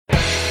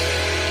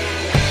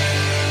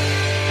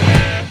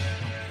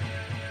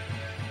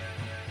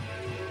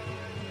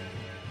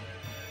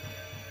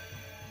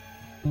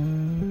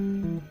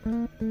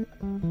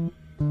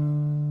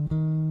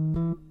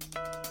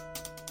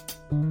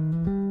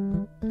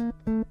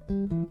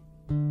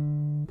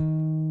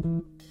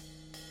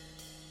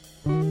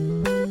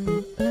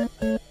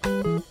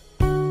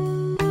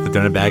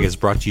Donut Bag is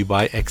brought to you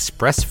by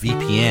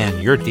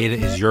ExpressVPN. Your data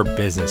is your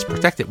business.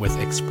 Protect it with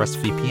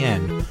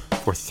ExpressVPN.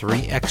 For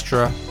 3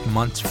 extra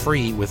months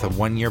free with a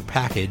 1-year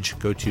package,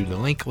 go to the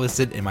link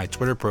listed in my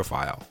Twitter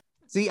profile.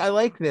 See, I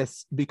like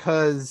this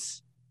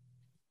because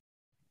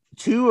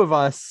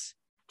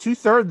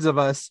 2/3 of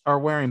us are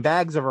wearing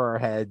bags over our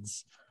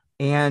heads,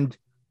 and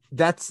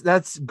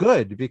that's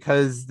good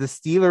because the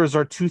Steelers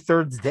are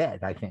 2/3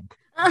 dead, I think.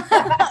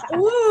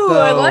 Ooh, so,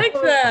 I like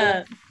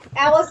that.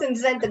 Allison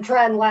sent the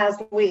trend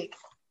last week.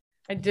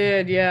 I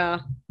did, yeah.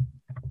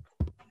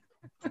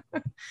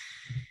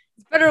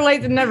 It's better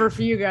late than never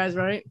for you guys,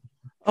 right?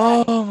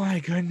 Oh my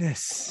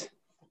goodness.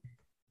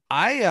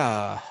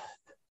 Yeah,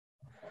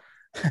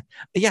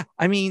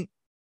 I mean,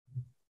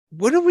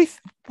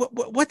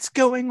 what's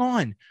going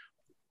on?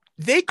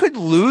 They could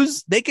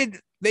lose, they could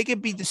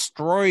be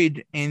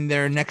destroyed in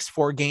their next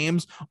 4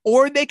 games,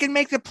 or they can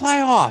make the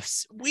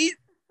playoffs.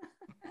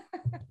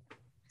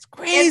 It's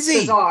crazy.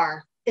 It's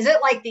bizarre. Is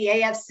it like the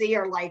AFC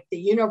or like the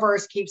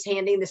universe keeps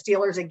handing the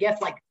Steelers a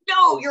gift? Like,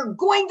 no, you're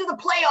going to the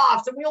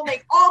playoffs and we'll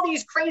make all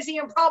these crazy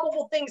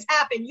improbable things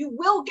happen. You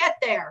will get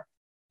there.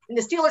 And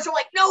the Steelers are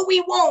like, no,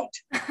 we won't.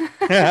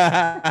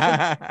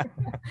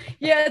 Yeah,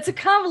 it's a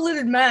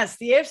convoluted mess.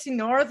 The AFC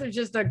North is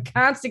just a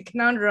constant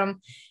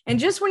conundrum. And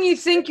just when you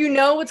think you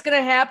know what's going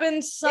to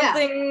happen,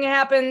 something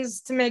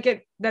happens to make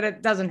it that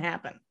it doesn't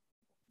happen.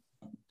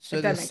 So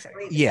that makes sense.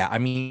 Yeah, I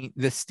mean,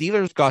 the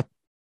Steelers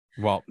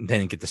they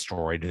didn't get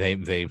destroyed.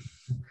 They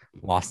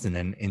lost in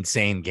an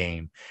insane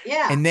game.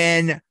 Yeah. And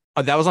then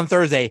that was on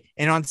Thursday.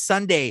 And on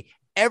Sunday,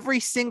 every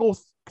single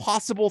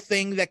possible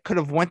thing that could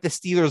have went the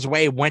Steelers'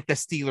 way went the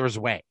Steelers'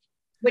 way.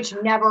 Which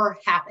never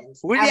happens.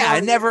 Well, yeah,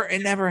 it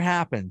never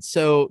happened.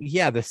 So,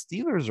 yeah, the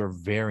Steelers are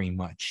very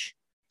much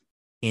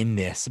in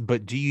this.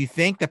 But do you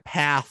think the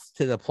path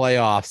to the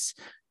playoffs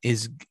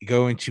is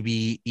going to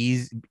be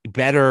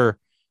better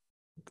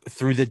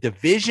through the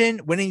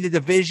division, winning the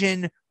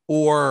division,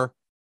 or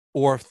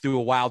through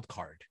a wild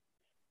card?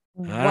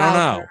 I don't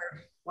know.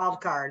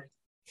 Wild card.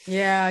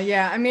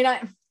 Yeah. I mean,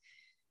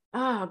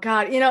 oh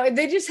God,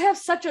 they just have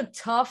such a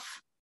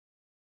tough.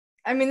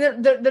 I mean,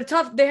 they're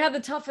tough. They have the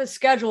toughest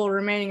schedule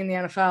remaining in the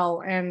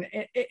NFL, and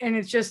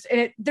it's just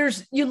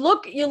you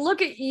look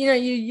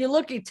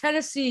at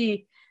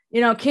Tennessee,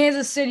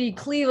 Kansas City,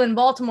 Cleveland,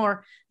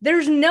 Baltimore.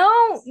 There's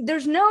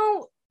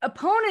no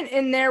opponent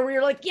in there where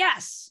you're like,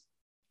 yes,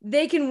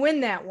 they can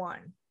win that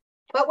one.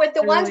 But with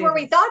the ones where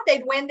we thought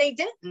they'd win, they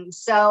didn't.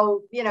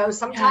 So,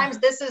 sometimes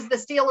this is the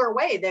Steeler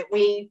way, that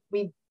we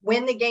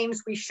win the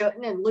games we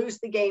shouldn't and lose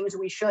the games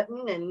we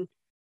shouldn't, and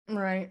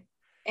right.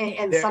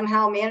 And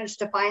somehow manage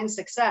to find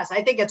success.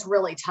 I think it's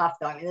really tough,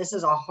 though. I mean, this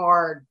is a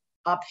hard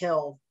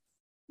uphill,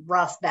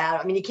 rough battle.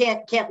 I mean, you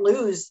can't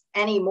lose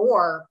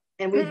anymore.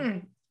 And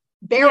we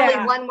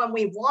barely won when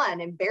we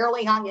won, and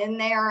barely hung in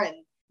there. And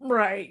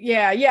right,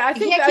 yeah. I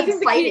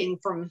think fighting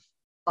from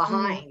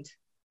behind.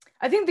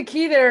 I think the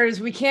key there is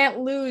we can't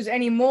lose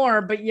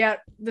anymore, but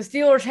yet the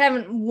Steelers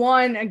haven't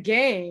won a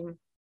game.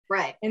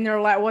 Right. In their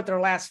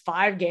last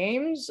 5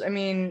 games. I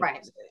mean,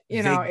 right. I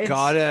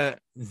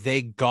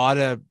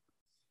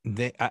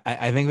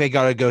think they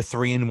gotta go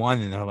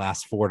 3-1 in their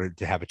last 4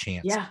 to have a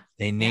chance. Yeah.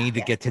 They need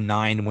to get to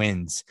 9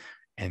 wins,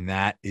 and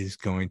that is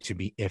going to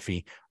be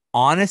iffy.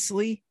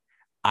 Honestly,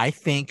 I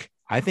think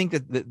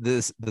that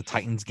the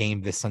Titans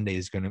game this Sunday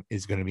is gonna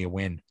be a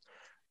win.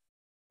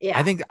 Yeah.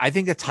 I think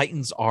the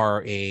Titans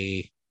are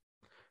I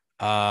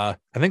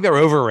think they're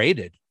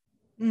overrated.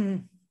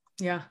 Mm.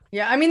 Yeah.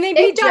 I mean, they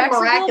beat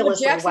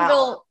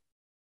Jacksonville.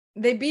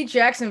 They beat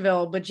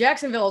Jacksonville, but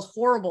Jacksonville is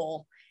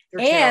horrible.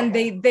 And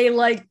they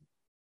like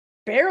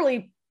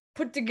barely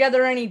put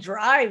together any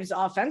drives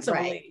offensively.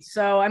 Right.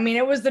 So, I mean,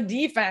 it was the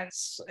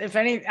defense, if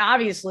any,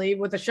 obviously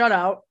with the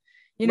shutout,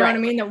 what I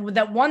mean,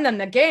 that won them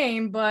the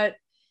game. But,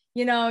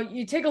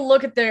 you take a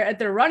look at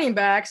their running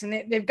backs,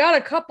 and they've got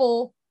a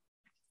couple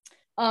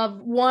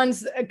of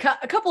a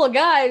couple of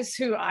guys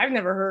who I've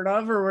never heard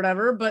of or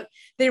whatever, but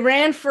they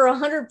ran for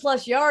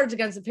 100+ yards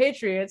against the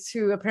Patriots,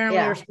 who apparently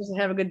are supposed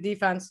to have a good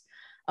defense.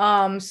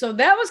 So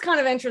that was kind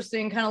of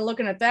interesting, kind of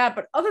looking at that.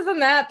 But other than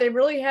that, they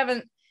really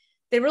haven't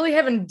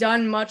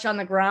done much on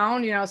the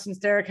ground, since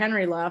Derrick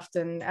Henry left.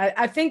 And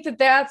I think that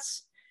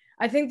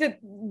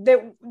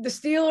the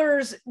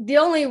Steelers,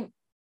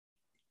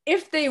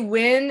 if they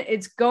win,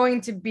 it's going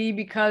to be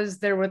because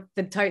they're with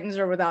the Titans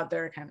or without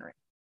Derrick Henry.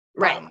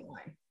 Right.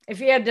 If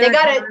he had Derrick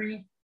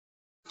Henry,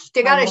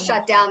 they got to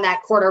shut down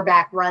that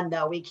quarterback run,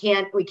 though. We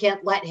can't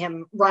let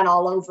him run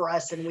all over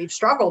us. And we've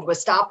struggled with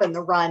stopping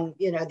the run,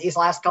 these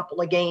last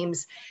couple of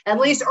games, at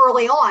least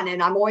early on.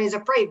 And I'm always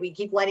afraid we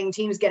keep letting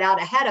teams get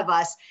out ahead of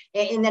us.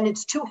 And then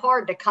it's too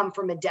hard to come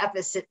from a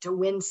deficit to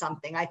win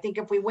something. I think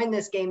if we win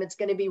this game, it's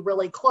going to be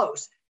really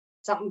close.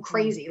 Something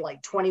crazy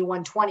like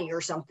 21-20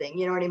 or something.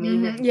 You know what I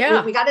mean? Mm-hmm.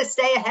 Yeah. We got to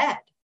stay ahead.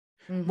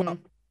 Mm-hmm. Well,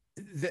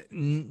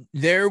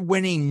 they're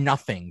winning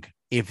nothing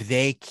if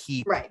they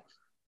keep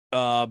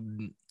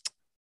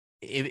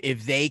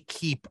if they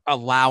keep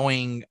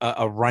allowing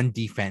a run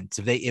defense.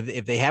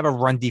 If they have a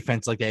run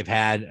defense like they've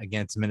had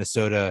against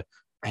Minnesota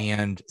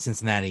and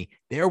Cincinnati,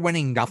 they're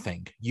winning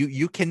nothing.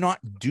 You cannot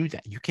do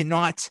that. You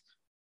cannot,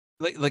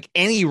 like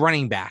any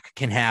running back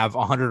can have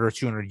 100 or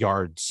 200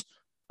 yards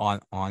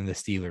on the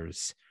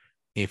Steelers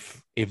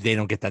if they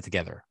don't get that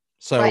together.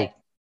 So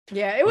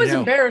yeah, it was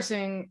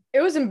embarrassing.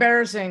 It was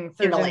embarrassing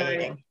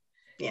Thursday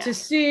night to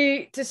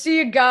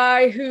see a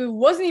guy who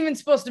wasn't even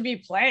supposed to be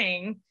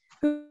playing,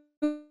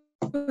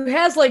 who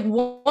has like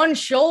one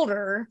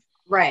shoulder.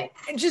 Right.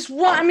 And just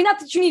run. I mean, not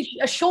that you need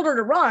a shoulder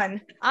to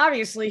run.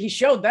 Obviously, he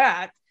showed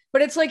that.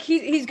 But it's like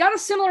he's got a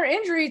similar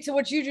injury to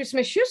what Juju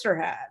Smith-Schuster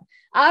had.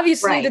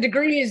 Obviously, the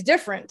degree is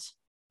different.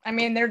 I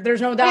mean,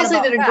 there's no doubt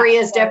about the degree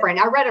is different.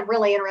 I read a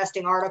really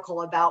interesting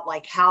article about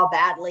like how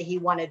badly he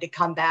wanted to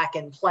come back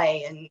and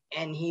play,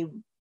 and he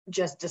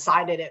just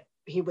decided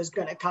he was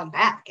going to come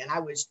back, and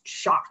I was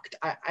shocked.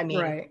 I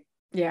mean,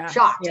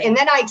 shocked. And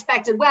then I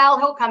expected, well,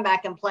 he'll come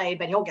back and play,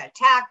 but he'll get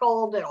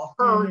tackled. It'll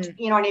hurt.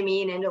 You know what I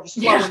mean? And it'll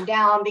slow him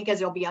down because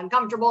he'll be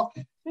uncomfortable.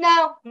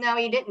 No,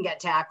 he didn't get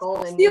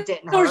tackled, and it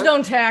didn't hurt. Steelers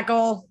don't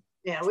tackle.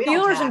 Yeah, we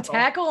Steelers don't and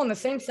tackle in the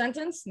same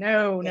sentence?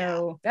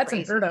 No, that's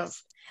unheard of.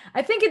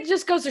 I think it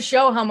just goes to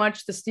show how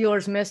much the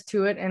Steelers missed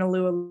to it and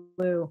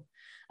Alou.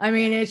 I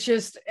mean, it's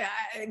just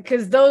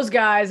because those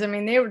guys, I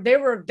mean,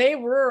 they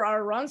were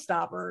our run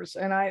stoppers,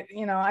 and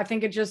I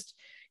think it just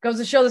goes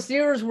to show the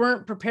Steelers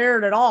weren't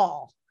prepared at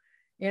all,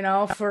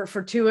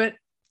 for Tuitt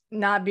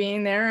not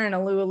being there, and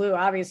Alou,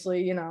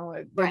 obviously,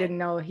 they didn't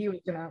know he was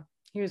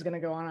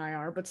gonna go on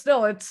IR, but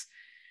still, it's,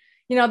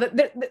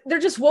 they're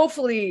just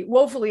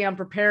woefully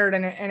unprepared,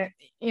 and it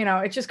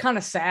it's just kind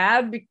of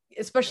sad,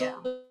 especially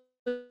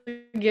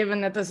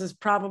given that this is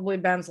probably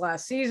Ben's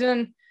last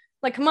season.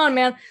 Like, come on,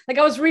 man. Like,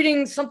 I was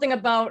reading something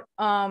about,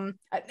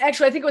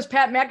 actually, I think it was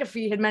Pat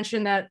McAfee had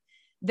mentioned that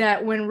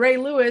when Ray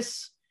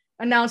Lewis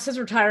announced his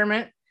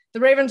retirement, the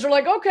Ravens were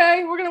like,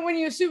 okay, we're going to win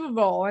you a Super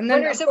Bowl. And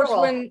then, of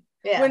course,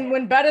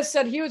 when Bettis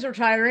said he was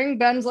retiring,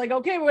 Ben's like,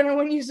 okay, we're going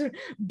to win you.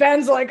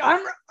 Ben's like,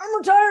 I'm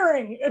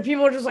retiring. And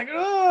people are just like,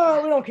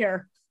 oh, we don't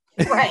care.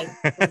 Right.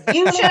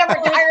 You should have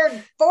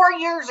retired 4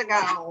 years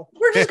ago.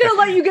 We're just going to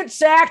let you get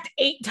sacked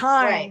 8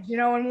 times,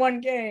 in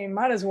one game.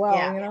 Might as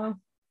well,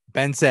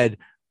 Ben said,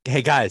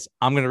 hey, guys,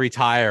 I'm going to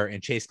retire.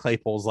 And Chase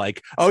Claypool's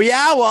like, oh,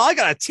 yeah, well, I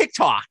got a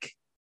TikTok.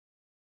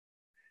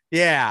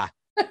 Yeah.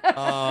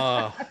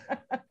 Oh,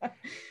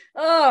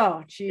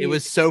 geez. It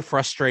was so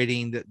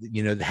frustrating that,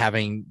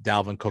 having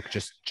Dalvin Cook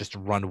just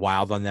run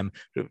wild on them.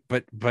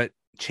 But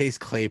Chase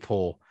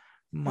Claypool,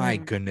 my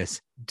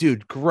goodness,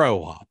 dude,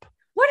 grow up.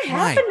 What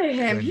happened to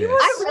him?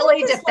 I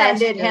really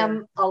defended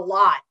him a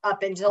lot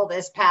up until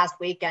this past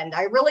weekend.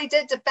 I really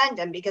did defend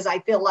him because I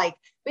feel like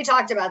we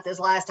talked about this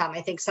last time.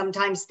 I think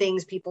sometimes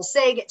things people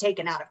say get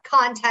taken out of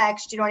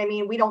context. You know what I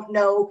mean? We don't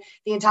know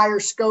the entire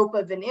scope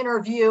of an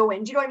interview.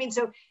 And you know what I mean?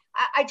 So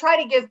I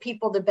try to give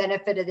people the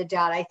benefit of the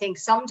doubt. I think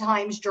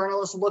sometimes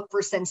journalists look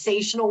for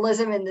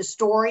sensationalism in the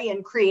story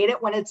and create it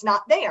when it's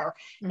not there.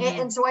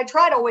 And so I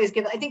try to always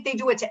I think they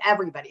do it to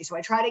everybody. So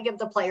I try to give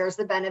the players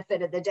the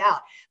benefit of the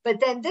doubt.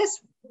 But then this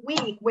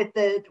week with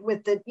the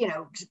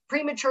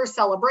premature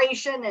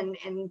celebration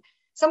and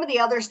some of the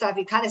other stuff,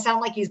 he kind of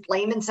sounded like he's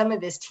blaming some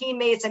of his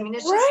teammates. I mean,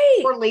 it's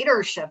just poor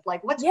leadership.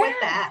 Like, what's with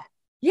that?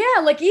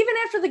 Yeah, like even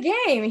after the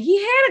game, he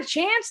had a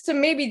chance to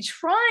maybe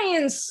try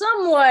and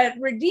somewhat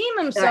redeem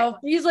himself.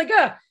 Right. He's like,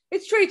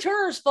 it's Trey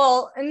Turner's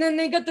fault. And then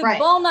they got the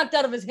ball knocked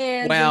out of his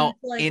hands. Well,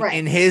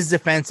 in his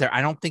defense there,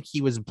 I don't think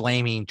he was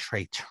blaming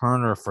Trey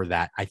Turner for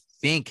that. I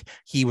think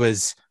he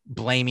was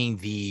blaming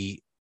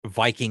the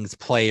Vikings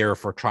player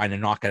for trying to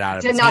knock it out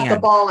of his hand, the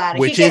ball out,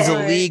 which is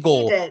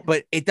illegal,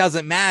 but it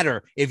doesn't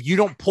matter. If you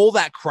don't pull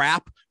that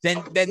crap,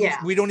 then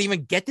we don't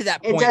even get to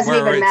that point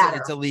where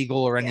it's illegal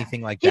or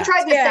anything like that. He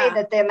tried to say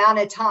that the amount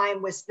of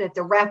time was that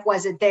the ref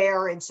wasn't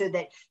there, and so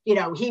that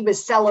he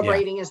was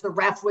celebrating as the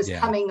ref was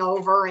coming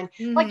over, and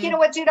like, you know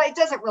what, dude, it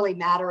doesn't really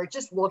matter. It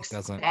just looks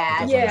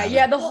bad.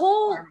 The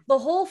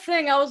whole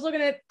thing. I was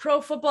looking at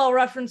Pro Football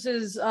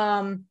Reference's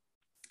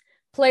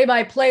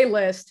play-by-play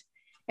list.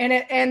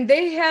 And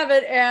they have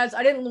it as,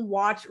 I didn't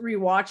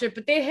rewatch it,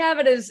 but they have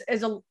it as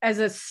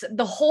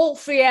the whole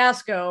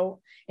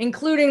fiasco,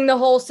 including the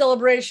whole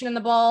celebration and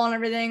the ball and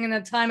everything, and the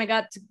time it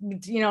got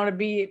to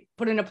be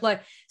put into play,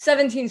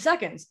 17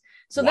 seconds.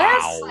 So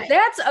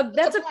that's a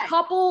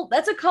couple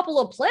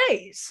of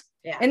plays.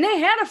 Yeah. And they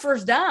had a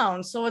first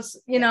down. So it's,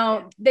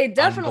 they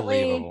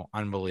definitely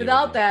unbelievable.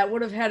 Without that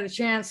would have had a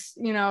chance,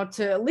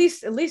 to at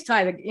least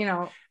tie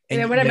the,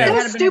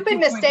 those stupid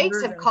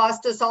mistakes have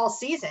cost us all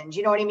seasons.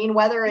 You know what I mean?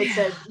 Whether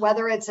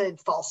it's a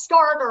false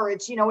start or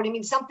it's,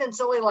 something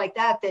silly like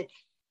that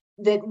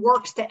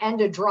works to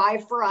end a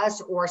drive for us,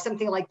 or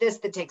something like this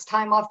that takes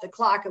time off the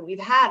clock. And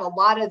we've had a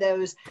lot of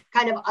those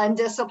kind of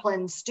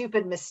undisciplined,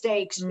 stupid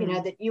mistakes,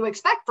 that you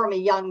expect from a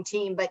young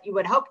team, but you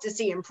would hope to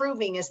see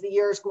improving as the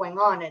year's going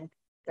on. And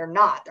they're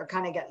not. They're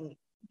kind of getting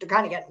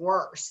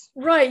worse.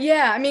 Right.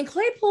 Yeah. I mean,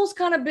 Claypool's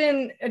kind of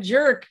been a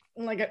jerk,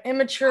 like an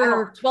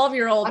immature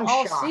 12-year-old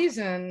all shocked.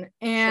 Season.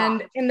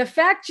 And the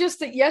fact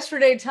just that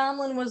yesterday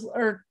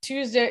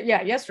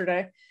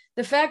yesterday,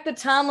 the fact that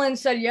Tomlin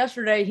said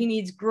yesterday he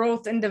needs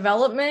growth and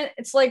development,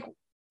 it's like,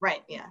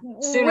 right, yeah,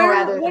 sooner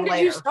rather than later. When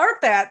did you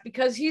start that?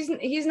 Because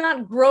he's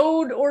not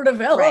growed or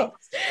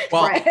developed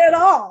at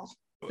all.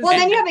 Well,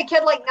 then you have a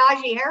kid like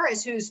Najee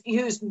Harris who's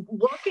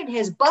working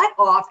his butt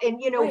off, and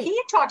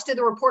he talks to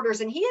the reporters,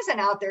 and he isn't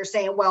out there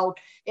saying, well,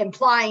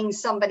 implying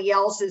somebody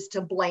else is to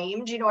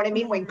blame. Do you know what I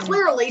mean? When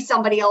clearly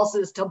somebody else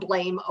is to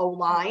blame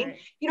O-line. Right.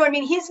 You know what I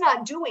mean? He's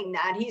not doing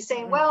that. He's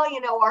saying, well,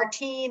 our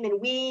team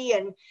and we,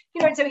 and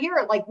and so here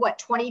at like what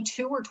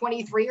 22 or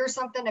 23 or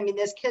something. I mean,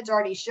 this kid's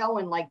already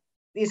showing like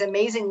these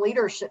amazing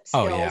leadership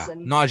skills. Oh yeah,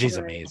 and Najee's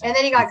amazing. And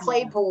then you got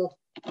Claypool.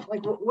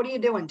 Like, what are you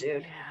doing,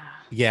 dude?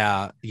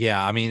 Yeah.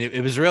 I mean,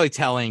 it was really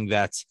telling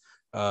that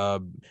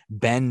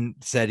Ben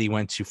said he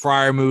went to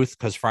Freiermuth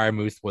because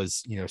Freiermuth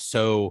was,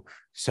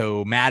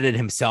 so mad at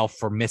himself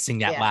for missing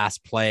that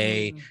last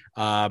play.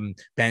 Ben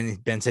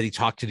said he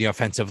talked to the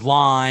offensive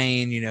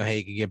line, hey,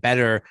 you can get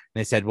better. And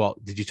they said, well,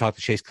 did you talk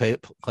to Chase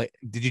Claypool?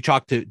 Did you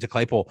talk to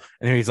Claypool?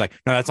 And he's like,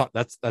 no,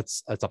 that's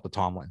up to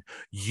Tomlin.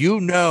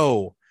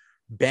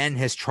 Ben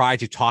has tried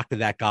to talk to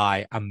that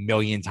guy a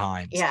million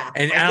times. Yeah.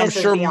 And I'm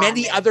sure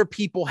many other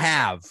people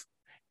have.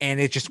 And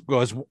it just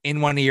goes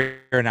in one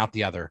ear and out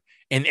the other.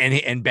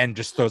 And Ben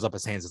just throws up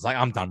his hands. It's like,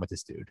 I'm done with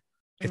this dude.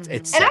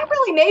 It's and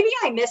maybe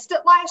I missed it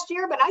last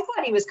year, but I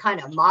thought he was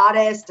kind of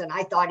modest, and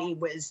I thought he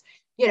was,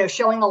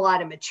 showing a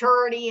lot of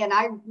maturity. And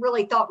I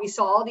really thought we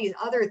saw all these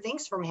other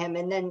things from him.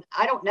 And then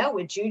I don't know,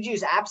 with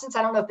Juju's absence,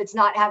 I don't know if it's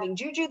not having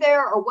Juju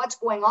there or what's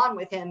going on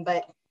with him,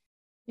 but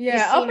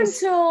up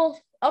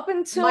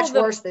until much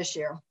worse this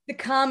year. The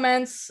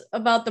comments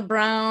about the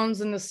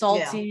Browns and the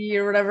salty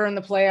or whatever in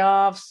the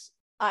playoffs.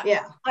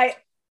 I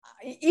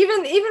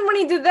even when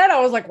he did that,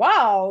 I was like,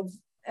 wow.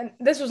 And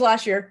this was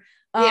last year.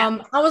 I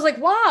was like,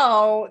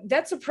 wow,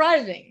 that's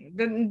surprising.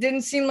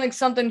 Didn't seem like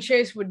something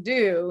Chase would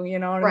do, you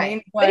know what I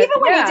mean? But even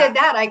when he did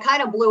that, I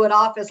kind of blew it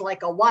off as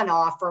like a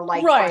one-off or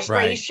like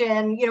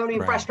frustration, you know what I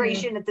mean?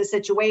 Frustration at the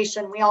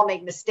situation. We all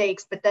make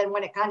mistakes, but then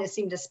when it kind of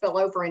seemed to spill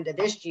over into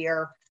this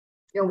year,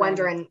 you're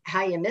wondering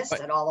how you missed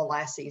it all the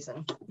last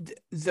season.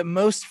 The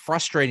most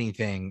frustrating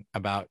thing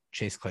about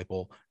Chase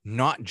Claypool,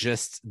 not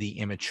just the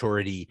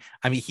immaturity.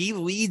 I mean, he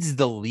leads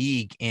the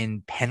league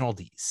in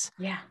penalties.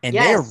 Yeah. And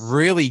they're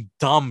really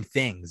dumb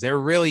things. They're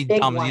really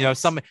big dumb.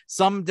 ones.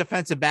 Some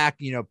defensive back,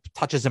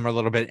 touches him a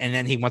little bit, and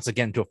then he wants to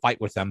get into a fight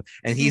with them,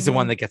 and he's the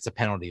one that gets a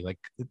penalty. Like,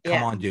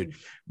 come on, dude.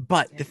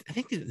 But I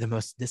think the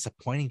most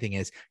disappointing thing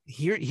is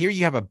here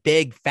you have a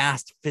big,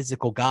 fast,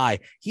 physical guy.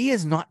 He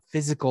is not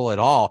physical at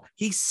all.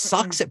 He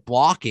sucks at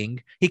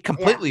blocking. He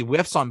completely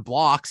whiffs on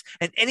blocks.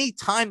 And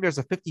anytime there's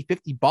a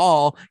 50-50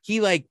 ball,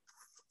 he like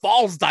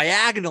falls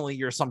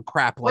diagonally or some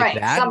crap like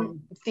that.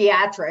 Some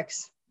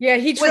theatrics. Yeah,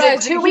 he tries.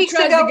 Was it 2 weeks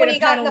ago when he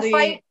got in the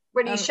fight?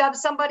 When he shoved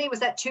somebody?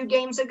 Was that 2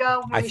 games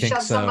ago when he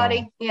shoved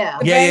somebody? Yeah.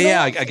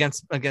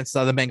 Against the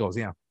Bengals.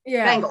 Yeah.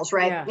 Bengals,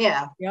 right?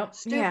 Yeah. Yep.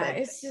 Stupid. Yeah,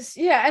 it's just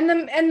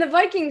and the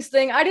Vikings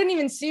thing, I didn't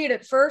even see it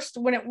at first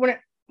when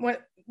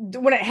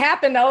it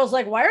happened. I was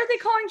like, why are they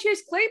calling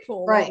Chase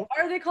Claypool? Right. Like,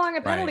 why are they calling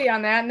a penalty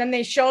on that? And then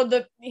they showed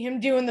him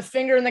doing the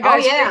finger in the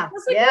guy's face. I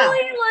was like,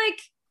 really? Like,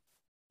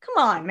 come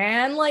on,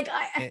 man. Like,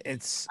 I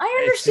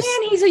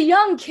understand he's a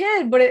young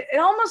kid, but it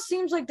almost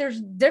seems like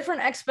there's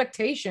different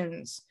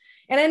expectations.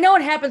 And I know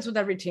it happens with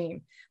every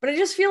team, but I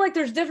just feel like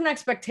there's different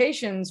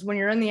expectations when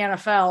you're in the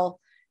NFL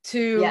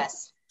to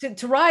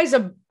rise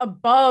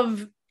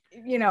above,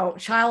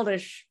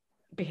 childish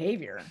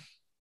behavior.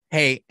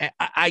 Hey,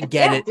 I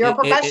get it. You're a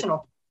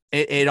professional.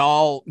 It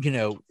all,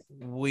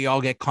 we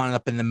all get caught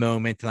up in the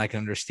moment, and I can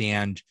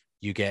understand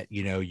you get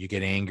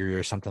angry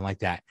or something like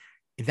that.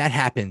 If that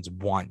happens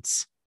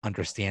once,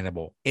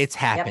 understandable. It's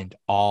happened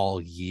all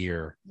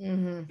year.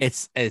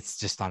 It's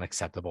just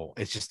unacceptable.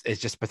 It's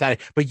just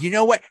pathetic. But you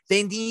know what?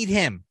 They need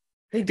him.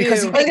 They do.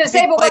 Because I was going to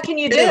say, but what can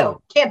you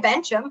do? Can't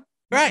bench him.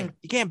 Right.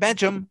 You can't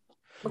bench him.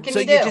 What can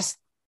you do?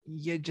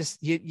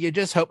 You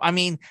just hope. I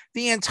mean,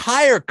 the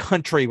entire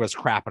country was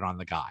crapping on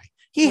the guy.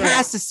 He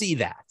has to see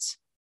that.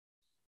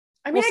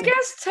 I mean, I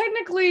guess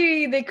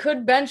technically they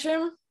could bench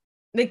him.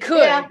 They could.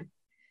 Yeah,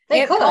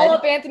 they could call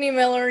up Anthony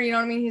Miller. You know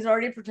what I mean? He's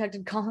already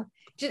protected.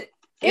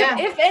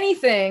 If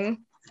anything,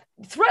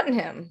 threaten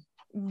him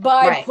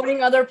by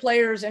putting other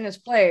players in his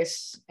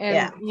place,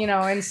 and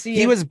and see.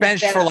 He was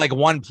benched for like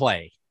one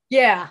play.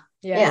 Yeah.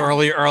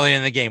 Early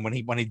in the game when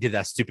he did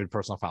that stupid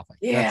personal foul thing.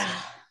 Yeah.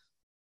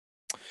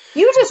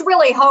 You just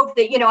really hope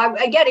that,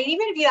 I get it.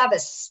 Even if you have a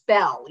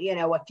spell,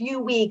 a few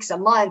weeks, a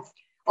month,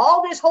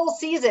 all this whole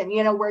season,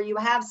 where you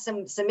have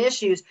some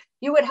issues,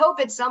 you would hope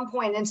at some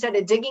point, instead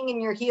of digging in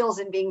your heels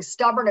and being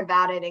stubborn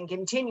about it and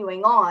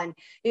continuing on,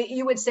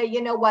 you would say,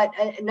 you know what,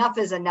 enough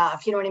is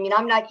enough. You know what I mean?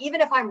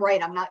 Even if I'm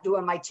right, I'm not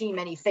doing my team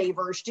any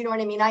favors. Do you know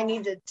what I mean? I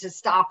need to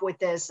stop with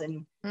this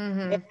and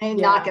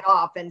knock it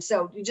off. And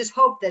so you just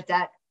hope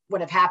that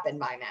would have happened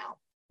by now.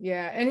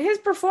 Yeah. And his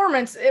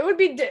performance, it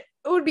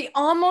would be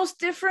almost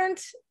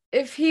different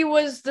if he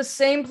was the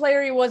same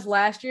player he was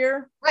last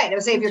year. Right. I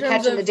would say if you're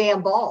catching the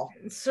damn ball.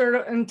 Sort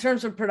of in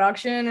terms of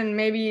production and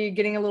maybe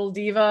getting a little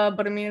diva.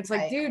 But I mean, it's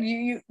like, dude,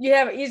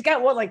 he's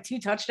got what, like 2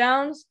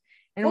 touchdowns?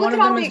 And look at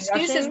all the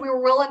excuses rushing? We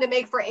were willing to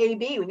make for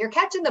AB. When you're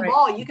catching the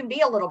ball, you can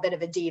be a little bit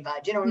of a diva.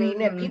 Do you know what I mean?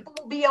 And people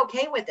will be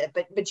okay with it,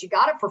 but you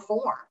got to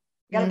perform.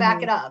 You got to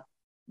back it up.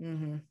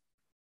 Mm-hmm.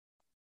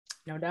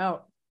 No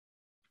doubt.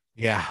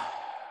 Yeah.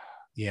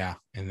 Yeah.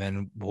 And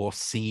then we'll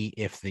see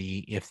if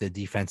the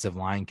defensive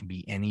line can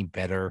be any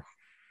better.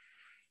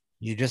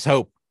 You just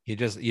hope. You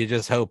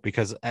just hope,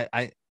 because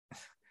I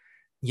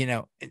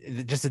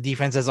just the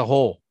defense as a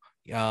whole.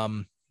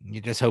 You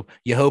just hope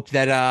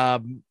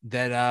that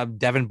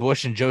Devin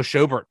Bush and Joe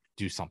Schobert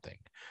do something.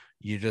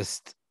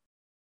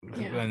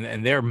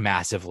 And they're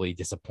massively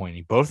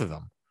disappointing, both of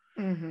them.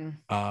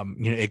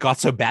 Mm-hmm. It got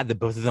so bad that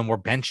both of them were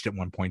benched at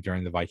one point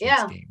during the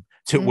Vikings game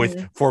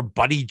for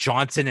Buddy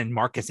Johnson and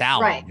Marcus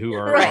Allen, who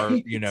are not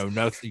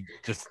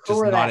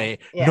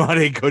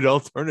a good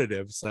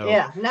alternative.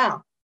 So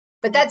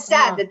but that's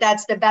sad that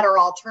that's the better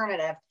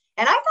alternative.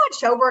 And I thought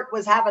Schobert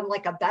was having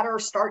like a better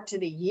start to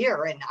the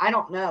year, and I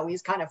don't know,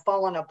 he's kind of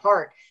fallen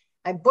apart.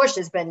 And Bush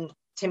has been,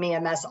 to me,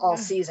 a mess all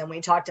season. We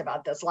talked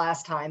about this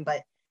last time,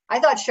 but I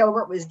thought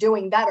Schobert was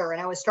doing better,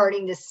 and I was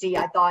starting to see,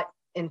 I thought,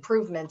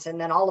 improvements, and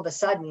then all of a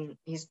sudden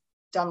he's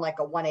done like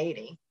a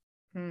 180.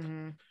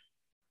 Mm-hmm.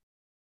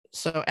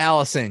 So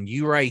Allison,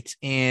 you write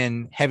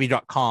in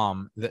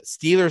heavy.com that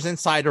Steelers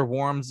insider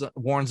warns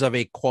of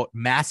a quote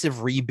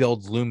massive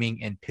rebuild looming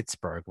in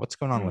Pittsburgh. What's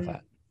going on with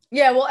that?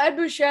 Yeah, well, Ed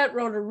Bouchette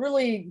wrote a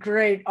really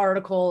great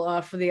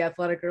article for The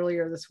Athletic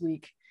earlier this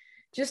week,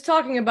 just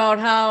talking about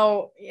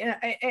how, and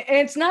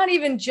it's not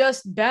even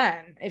just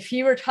Ben. If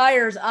he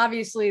retires,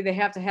 obviously they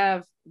have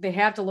to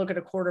look at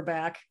a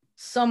quarterback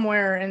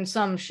somewhere in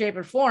some shape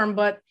or form.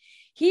 But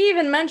he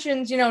even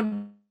mentions,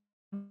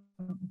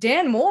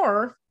 Dan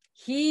Moore,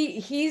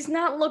 he's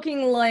not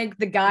looking like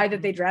the guy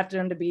that they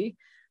drafted him to be.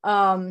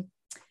 Kendrick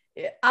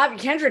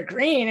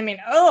Green, I mean,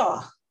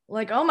 oh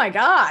my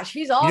gosh,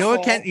 he's awful. You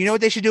know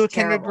what they should do with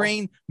Kendrick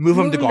Green? Move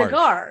him to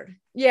guard.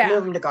 Yeah,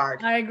 move him to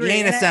guard. I agree. He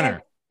ain't a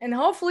center. And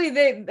hopefully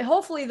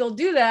they'll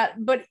do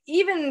that. But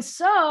even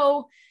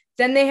so,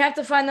 then they have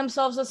to find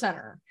themselves a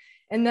center.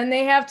 And then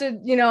they have to,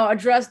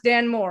 address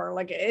Dan Moore.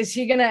 Like, is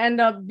he going to end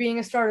up being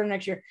a starter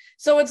next year?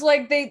 So it's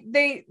like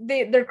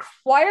they're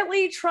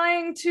quietly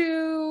trying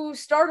to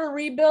start a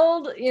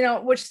rebuild,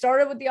 which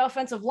started with the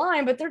offensive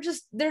line, but they're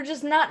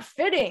just not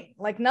fitting.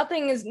 Like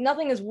nothing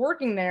is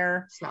working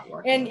there. It's not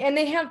working. And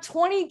they have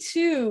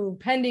 22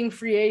 pending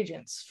free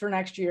agents for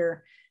next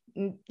year,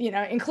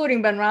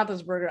 including Ben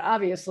Roethlisberger,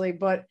 obviously,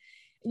 but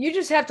you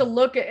just have to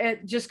look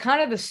at just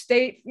kind of the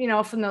state,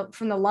 from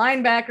the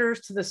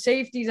linebackers to the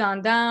safeties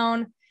on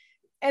down.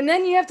 And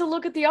then you have to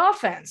look at the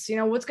offense,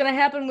 what's going to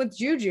happen with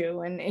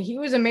Juju. And he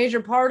was a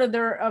major part of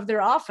their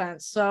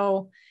offense.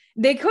 So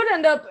they could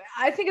end up,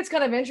 I think it's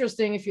kind of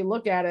interesting if you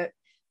look at it,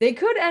 they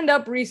could end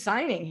up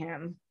re-signing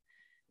him,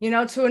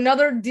 to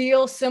another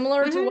deal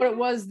similar to what it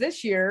was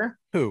this year.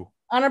 Who?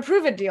 On a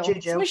prove it deal.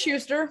 Juju.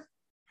 Smith-Schuster.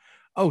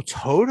 Oh,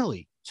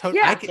 totally.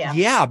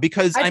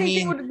 Because I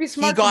mean,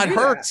 he got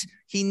hurt.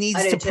 He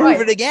needs to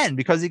prove it again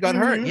because he got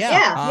hurt.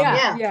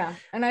 Yeah.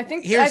 And I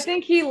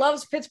think he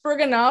loves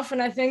Pittsburgh enough.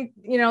 And I think,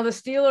 the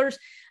Steelers,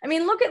 I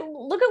mean, look at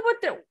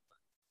what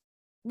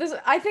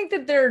I think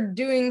that they're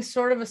doing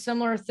sort of a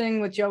similar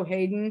thing with Joe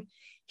Hayden.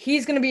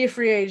 He's going to be a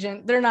free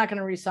agent. They're not going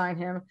to re-sign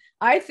him.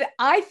 I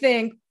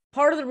think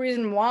part of the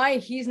reason why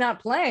he's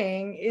not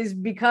playing is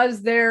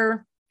because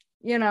they're,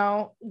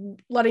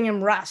 letting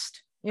him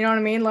rest. You know what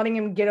I mean? Letting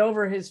him get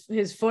over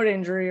his foot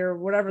injury or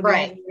whatever the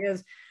injury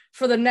is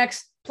for the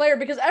next player.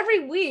 Because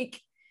every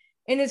week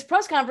in his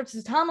press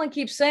conferences, Tomlin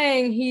keeps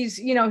saying he's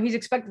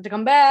expected to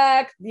come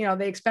back.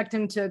 They expect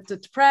him to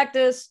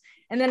practice,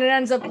 and then it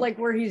ends up like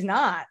where he's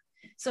not.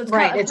 So it's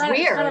weird. It's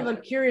kind of a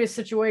curious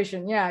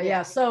situation.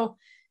 Yeah. So,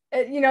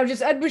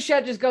 just Ed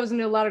Bouchette just goes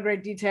into a lot of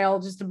great detail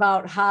just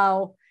about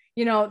how,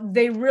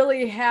 they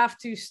really have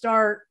to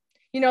start.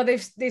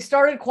 They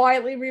started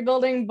quietly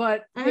rebuilding,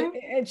 but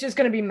it's just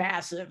going to be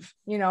massive,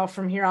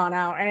 from here on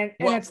out. And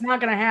it's not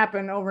going to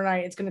happen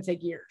overnight. It's going to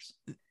take years.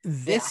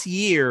 This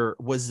year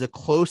was the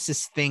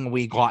closest thing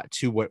we got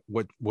to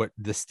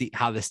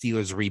how the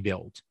Steelers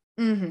rebuild.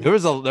 Mm-hmm. There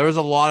was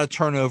a lot of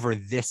turnover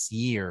this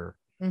year.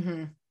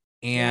 Mm-hmm.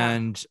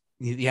 And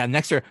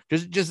next year,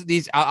 just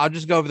these, I'll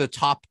just go over the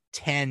top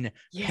 10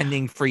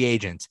 pending free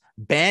agents: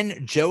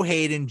 Ben, Joe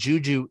Hayden,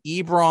 Juju,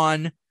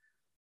 Ebron,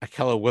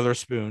 Akella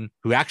Witherspoon,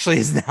 who actually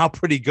is now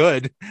pretty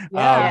good.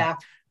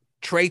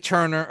 Trey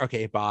Turner,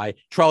 okay, bye.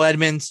 Terrell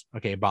Edmonds,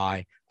 okay,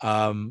 bye.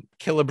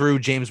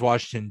 Killebrew, James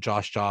Washington,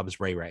 Josh Jobs,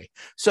 Ray.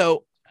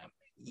 So,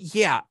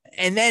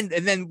 and then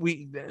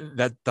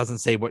that doesn't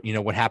say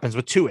what happens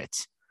with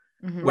Tuitt,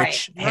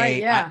 which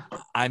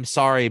I'm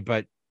sorry,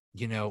 but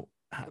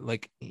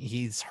like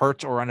he's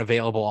hurt or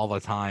unavailable all the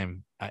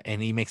time,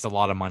 and he makes a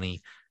lot of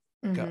money.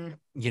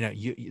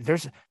 Mm-hmm.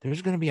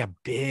 There's going to be a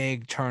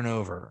big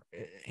turnover,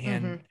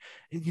 and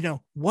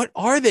what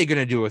are they going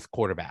to do with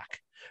quarterback?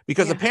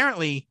 Because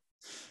apparently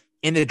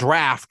in the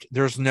draft,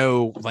 there's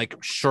no like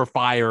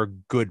surefire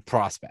good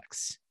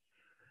prospects.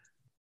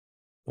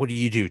 What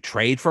do?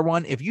 Trade for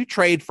one? If you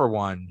trade for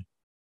one,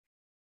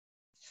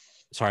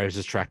 sorry, I was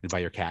distracted by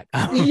your cat.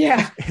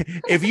 Yeah.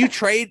 If you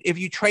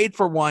trade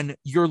for one,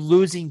 you're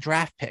losing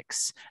draft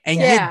picks,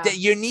 and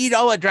you need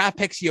all the draft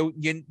picks you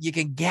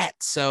can get.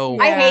 So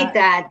I hate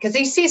that because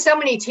you see so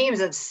many teams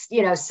that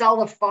sell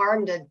the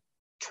farm to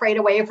trade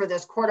away for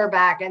this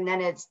quarterback, and then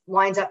it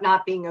winds up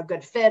not being a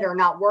good fit or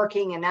not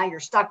working, and now you're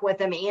stuck with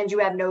them, and you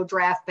have no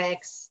draft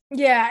picks.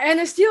 Yeah, and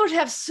the Steelers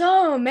have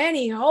so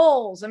many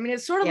holes. I mean,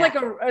 it's sort of like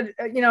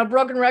a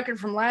broken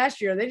record from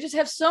last year. They just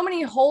have so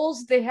many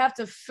holes they have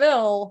to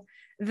fill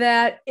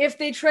that if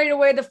they trade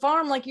away the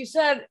farm, like you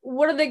said,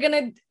 what are they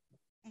going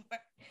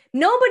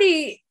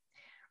to –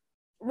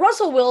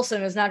 Russell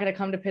Wilson is not going to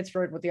come to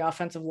Pittsburgh with the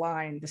offensive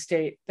line, the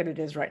state that it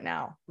is right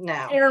now.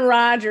 No. Aaron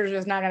Rodgers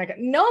is not going to –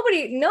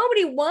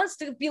 nobody wants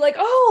to be like,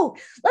 oh,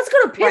 let's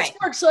go to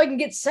Pittsburgh so I can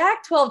get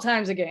sacked 12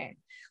 times a game.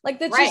 Like,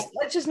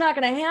 that's just not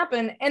going to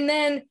happen. And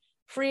then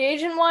free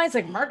agent-wise,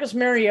 like Marcus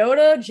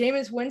Mariota,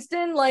 Jameis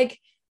Winston, like,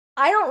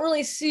 I don't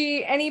really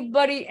see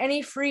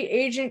any free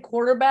agent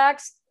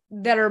quarterbacks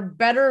that are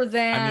better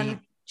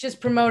than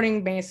just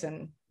promoting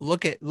Mason.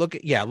 Look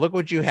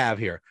what you have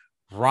here.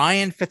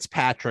 Ryan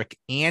Fitzpatrick,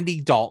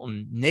 Andy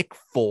Dalton, Nick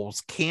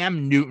Foles,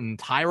 Cam Newton,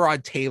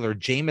 Tyrod Taylor,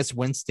 Jameis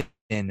Winston,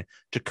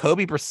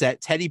 Jacoby Brissett,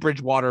 Teddy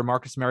Bridgewater,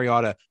 Marcus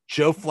Mariota,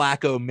 Joe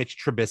Flacco, Mitch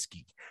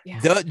Trubisky.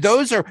 Yeah.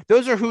 Those are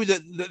who they're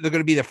going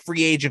to be the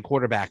free agent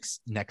quarterbacks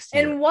next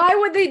year. And why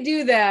would they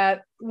do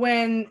that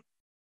when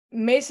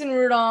Mason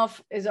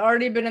Rudolph has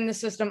already been in the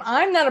system?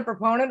 I'm not a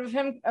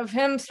proponent of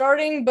him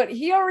starting, but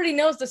he already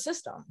knows the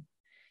system,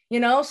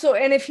 So,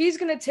 and if he's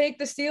going to take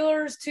the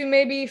Steelers to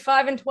maybe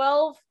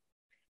 5-12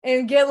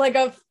 and get like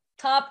a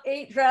top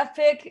 8 draft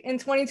pick in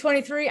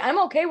 2023, I'm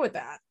okay with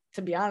that,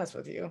 to be honest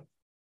with you.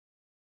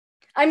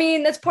 I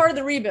mean, that's part of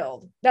the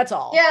rebuild. That's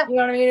all. Yeah. You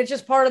know what I mean? It's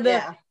just part of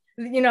the,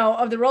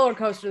 of the roller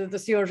coaster that the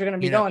Steelers are going to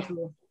be going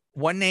through.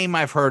 One name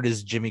I've heard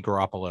is Jimmy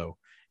Garoppolo,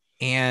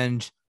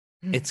 and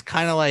it's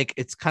kind of like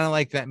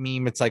that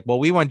meme. It's like, well,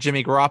 we want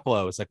Jimmy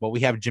Garoppolo. It's like, well, we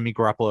have Jimmy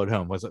Garoppolo at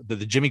home. Was the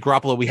Jimmy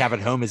Garoppolo we have at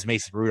home is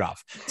Mason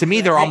Rudolph. To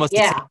me, they're almost the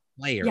same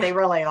player. They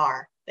really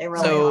are.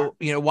 So,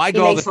 why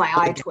go makes my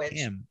eye twitch.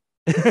 Him?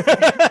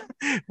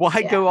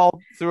 Why go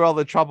all through all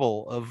the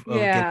trouble of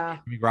getting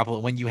Jimmy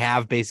Garoppolo when you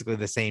have basically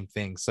the same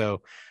thing?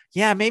 So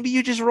maybe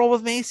you just roll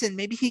with Mason.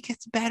 Maybe he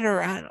gets better.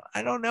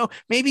 I don't know.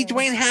 Maybe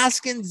Dwayne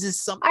Haskins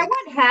is something. I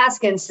want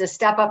Haskins to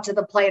step up to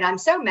the plate. I'm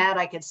so mad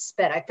I could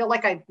spit. I feel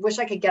like I wish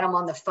I could get him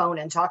on the phone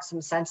and talk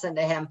some sense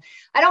into him.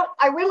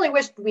 I really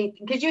wish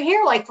because you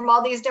hear like from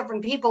all these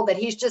different people that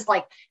he's just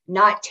like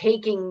not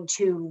taking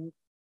to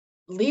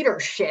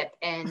leadership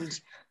and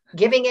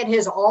giving it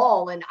his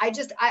all. And I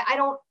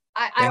don't.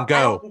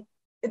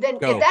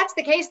 If that's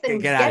the case, then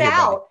get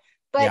out.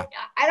 But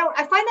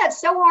I find that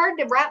so hard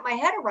to wrap my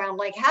head around.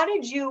 Like, how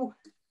did you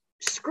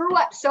screw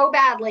up so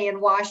badly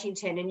in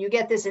Washington and you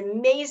get this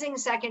amazing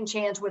second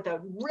chance with a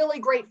really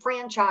great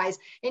franchise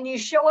and you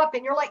show up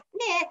and you're like,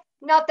 nah,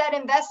 not that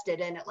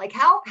invested in it. Like,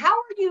 how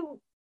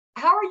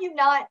are you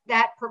not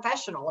that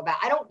professional about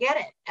it? I don't get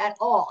it at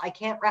all. I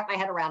can't wrap my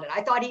head around it.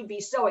 I thought he'd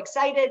be so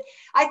excited.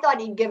 I thought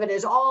he'd give it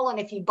his all. And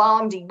if he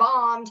bombed, he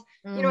bombed.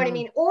 You know what I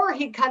mean? Or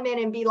he'd come in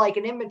and be like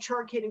an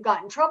immature kid who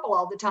got in trouble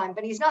all the time,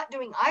 but he's not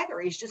doing either.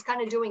 He's just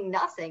kind of doing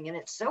nothing. And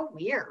it's so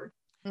weird.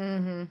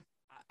 Mm-hmm.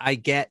 I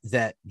get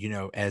that,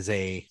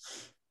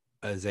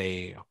 as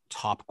a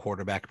top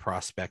quarterback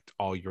prospect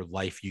all your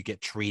life, you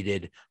get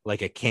treated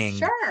like a king.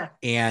 Sure.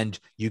 And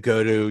you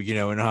go to,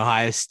 in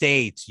Ohio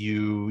State,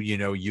 you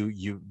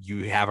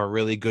have a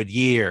really good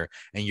year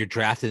and you're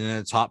drafted in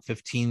the top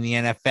 15 in the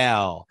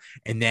NFL.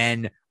 And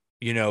then,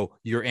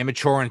 you're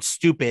immature and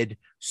stupid.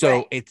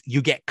 So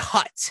you get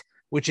cut,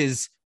 which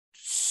is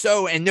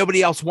and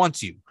nobody else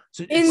wants you.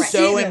 So it's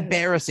so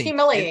embarrassing.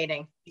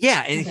 Humiliating.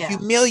 And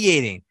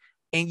humiliating.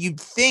 And you'd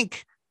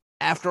think,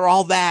 after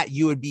all that,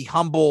 you would be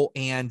humble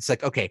and it's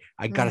like, okay,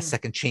 I got a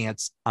second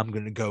chance. I'm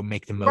going to go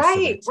make the most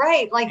of it.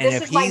 Right. Like, and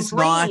this is my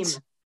dream.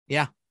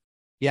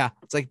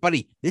 It's like,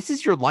 buddy, this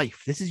is your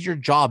life. This is your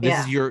job. This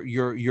is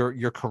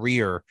your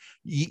career.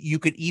 You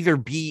could either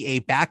be a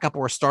backup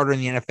or a starter in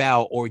the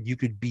NFL, or you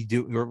could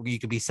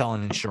be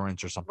selling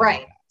insurance or something. Right.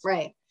 Like that.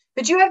 Right.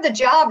 But you have the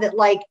job that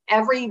like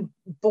every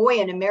boy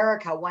in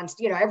America wants,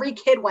 every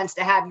kid wants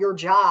to have your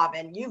job,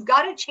 and you've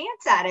got a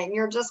chance at it and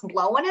you're just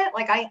blowing it.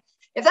 Like,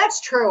 if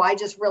that's true, I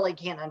just really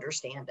can't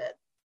understand it.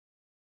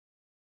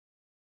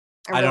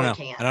 I don't know.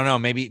 Can't. I don't know.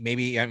 Maybe,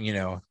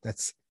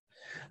 that's,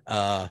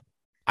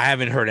 I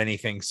haven't heard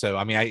anything. So,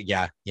 I mean,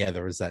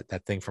 there was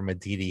that thing from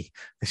Aditi.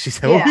 She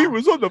said, he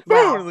was on the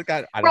phone. Like,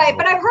 I don't know.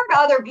 But I've heard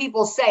other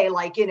people say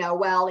like,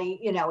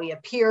 he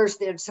appears,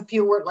 there's a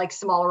few like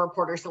smaller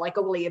reporters like,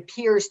 he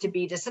appears to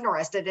be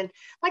disinterested. And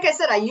like I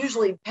said, I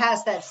usually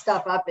pass that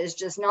stuff up as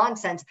just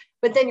nonsense,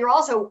 but then you're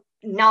also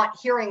not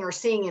hearing or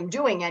seeing him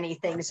doing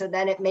anything. So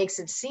then it makes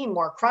it seem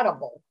more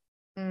credible.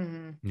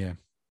 Mm-hmm.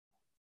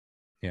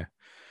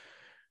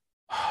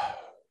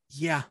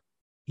 Yeah.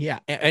 Yeah.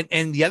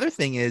 And the other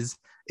thing is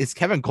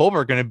Kevin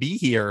Colbert going to be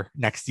here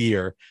next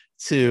year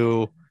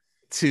to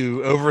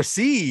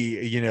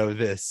oversee,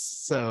 this.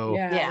 So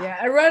yeah.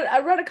 I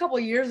read a couple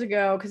of years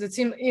ago, because it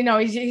seemed,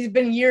 he's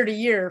been year to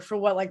year for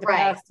what, like the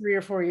past 3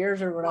 or 4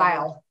 years or whatever.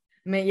 Wow.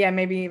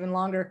 Maybe even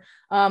longer.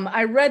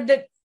 I read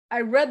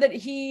that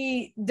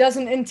he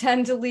doesn't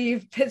intend to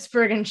leave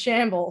Pittsburgh in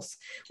shambles,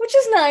 which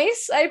is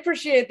nice. I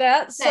appreciate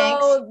that.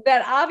 Thanks. So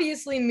that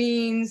obviously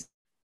means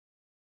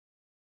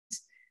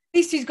at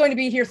least he's going to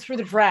be here through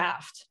the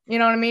draft. You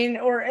know what I mean?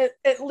 Or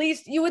at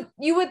least you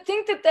would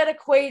think that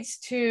equates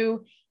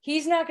to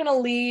he's not going to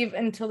leave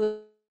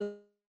until the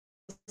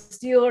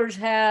Steelers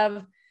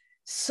have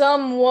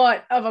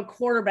somewhat of a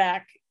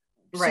quarterback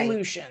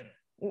solution.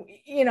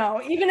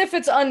 Even if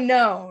it's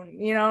unknown,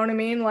 you know what I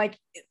mean? Like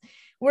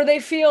where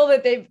they feel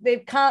that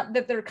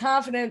they're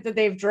confident that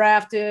they've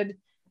drafted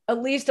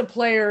at least a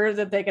player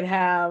that they could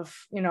have,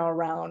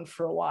 around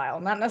for a while,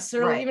 not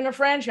necessarily even a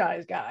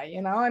franchise guy.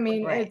 I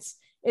mean, it's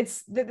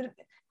just,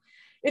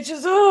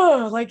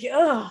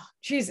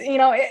 geez,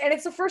 and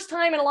it's the first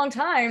time in a long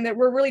time that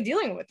we're really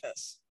dealing with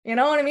this. You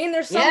know what I mean?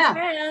 There's some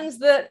fans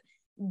that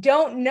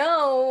don't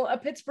know a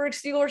Pittsburgh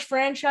Steelers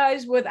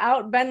franchise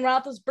without Ben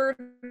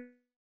Roethlisberger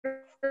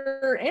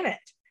in it.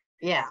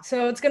 Yeah.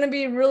 So it's going to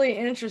be really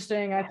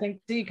interesting, I think,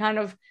 to see kind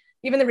of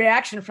even the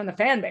reaction from the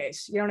fan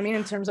base, you know what I mean?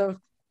 In terms of,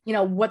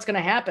 what's going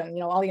to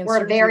happen, all the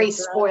we're a very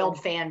spoiled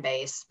fan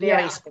base.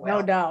 Very spoiled.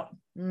 No doubt.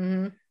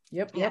 Mm-hmm.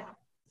 Yep.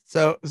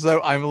 So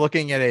I'm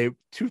looking at a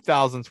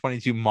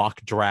 2022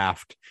 mock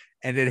draft,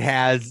 and it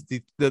has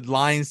the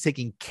Lions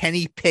taking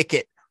Kenny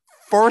Pickett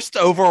first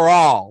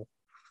overall.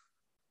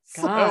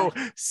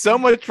 So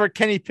much for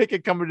Kenny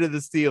Pickett coming to the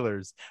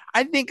Steelers.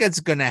 I think that's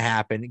going to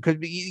happen because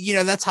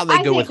that's how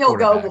they go with quarterbacks. I think he'll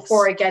go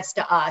before it gets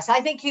to us. I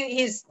think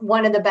he's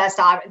one of the best.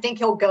 I think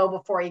he'll go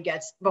before it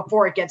gets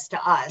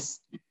to us.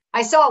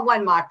 I saw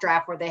one mock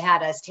draft where they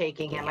had us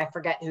taking him. I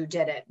forget who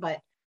did it, but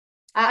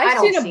I've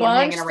seen a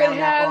bunch that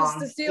has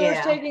the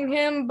Steelers taking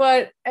him,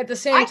 but at the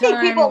same time, I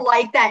think people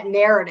like that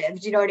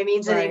narrative. Do you know what I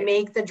mean? So they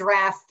make the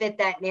draft fit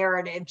that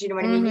narrative. Do you know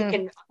what I mean? You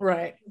can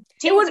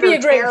It would be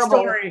a great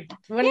story.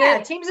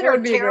 Teams that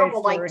are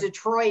terrible like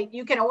Detroit,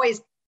 you can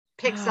always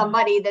pick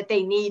somebody that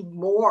they need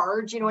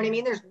more. Do you know what I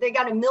mean? They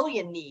got a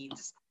million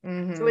needs.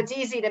 Mm-hmm. So it's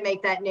easy to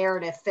make that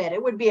narrative fit.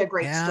 It would be a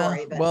great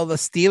story. But well, the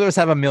Steelers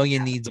have a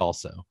million needs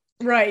also.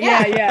 Right.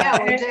 Yeah.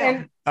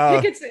 And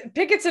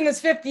Pickett's in his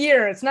 5th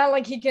year. It's not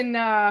like he can,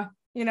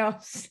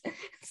 it's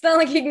not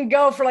like he can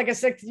go for like a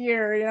 6th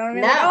year. You know what I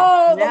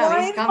mean? The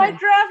Lions might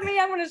draft me.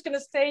 I'm just going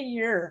to stay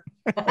here.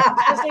 I'm going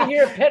to stay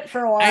here at Pitt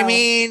for a while. I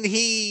mean,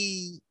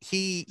 he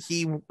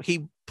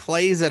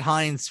plays at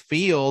Heinz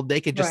Field. They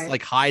could just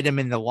like hide him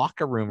in the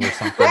locker room or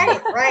something.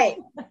 Right.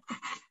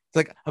 It's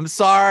like, I'm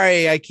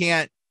sorry, I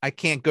can't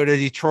go to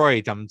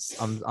Detroit. I'm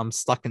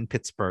stuck in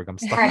Pittsburgh. I'm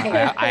stuck.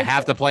 I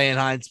have to play in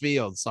Heinz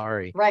Field.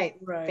 Sorry. Right.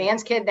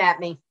 Fans kidnap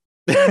me.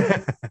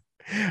 This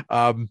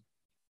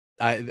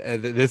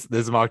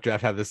mock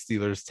draft had the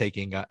Steelers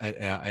taking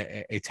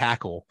a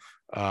tackle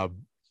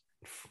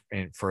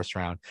in first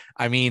round.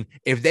 I mean,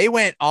 if they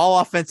went all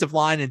offensive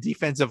line and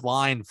defensive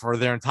line for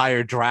their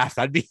entire draft,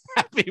 I'd be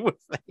happy with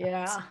that.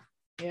 Yeah.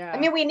 I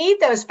mean, we need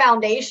those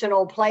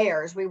foundational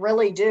players. We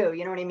really do.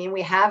 You know what I mean?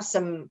 We have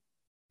some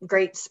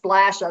great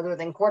splash other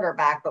than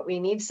quarterback, but we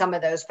need some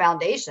of those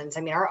foundations.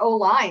 I mean, our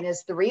O-line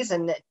is the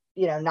reason that,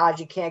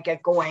 Najee can't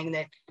get going,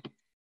 that,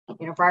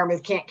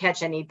 Freiermuth can't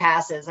catch any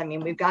passes. I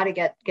mean, we've got to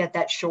get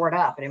that shored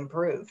up and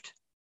improved.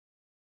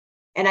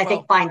 And I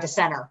think find a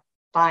center.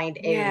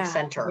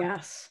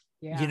 Yes.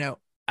 Yeah.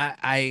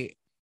 I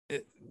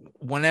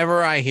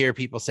whenever I hear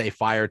people say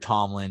fire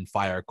Tomlin,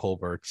 fire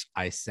Colbert,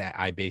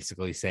 I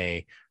basically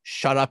say,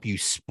 shut up, you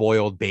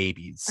spoiled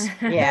babies.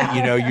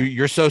 Yeah.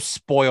 You're so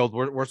spoiled.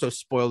 We're so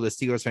spoiled as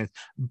Steelers fans,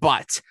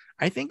 but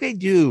I think they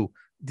do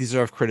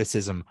deserve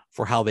criticism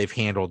for how they've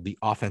handled the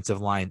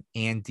offensive line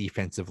and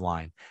defensive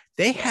line.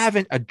 They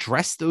haven't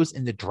addressed those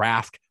in the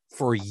draft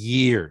for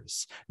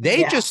years.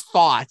 They just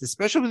thought,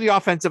 especially with the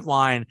offensive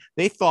line,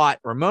 they thought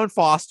Ramon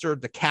Foster,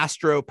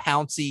 DeCastro,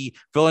 Pouncey,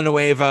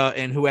 Villanueva,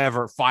 and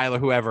Filer,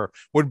 whoever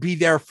would be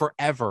there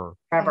forever.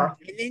 And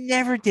they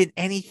never did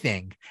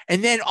anything.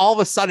 And then all of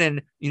a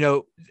sudden,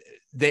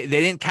 they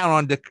didn't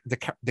count on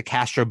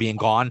DeCastro being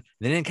gone.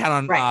 They didn't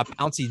count on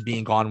Pouncey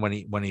being gone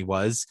when he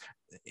was.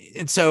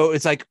 And so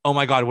it's like, oh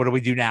my God, what do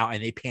we do now?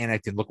 And they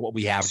panicked and look what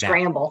we have now.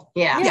 Scramble.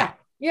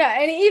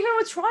 Yeah, and even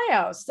with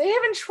tryouts, they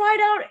haven't tried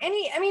out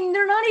any. I mean,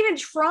 they're not even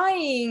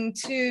trying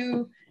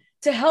to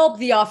help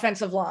the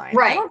offensive line.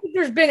 Right. I don't think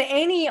there's been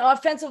any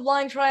offensive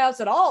line tryouts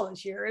at all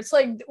this year. It's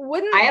like,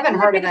 I haven't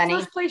heard of any.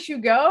 First place you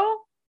go.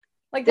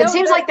 Like it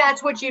seems like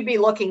that's what you'd be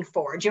looking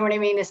for. Do you know what I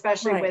mean?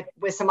 Especially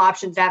with some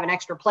options to have an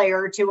extra player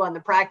or two on the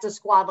practice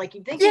squad. Like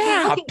you'd think you'd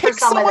be looking for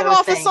some of those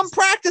off things. Of some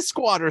practice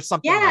squad or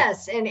something.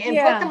 Yes, and put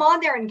them on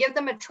there and give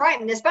them a try.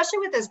 And especially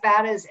with as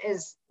bad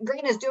as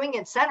Green is doing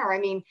at center. I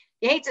mean,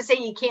 you hate to say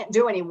you can't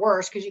do any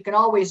worse because you can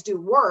always do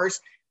worse.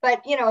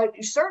 But,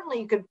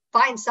 certainly you could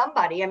find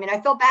somebody. I mean,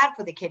 I feel bad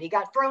for the kid. He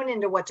got thrown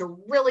into what's a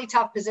really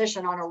tough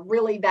position on a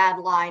really bad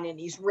line, and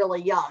he's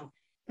really young.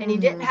 And he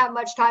didn't have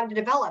much time to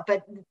develop.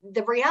 But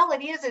the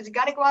reality is you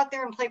got to go out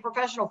there and play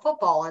professional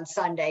football on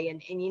Sunday.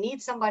 And you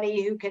need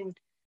somebody who can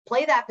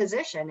play that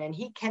position, and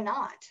he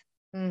cannot.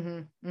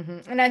 And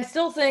I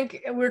still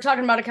think we were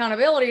talking about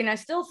accountability, and I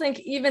still think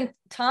even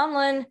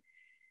Tomlin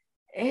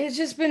has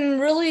just been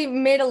really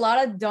made a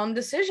lot of dumb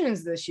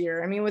decisions this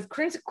year. I mean, with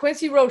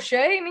Quincy Roche,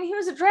 I mean, he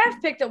was a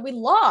draft pick that we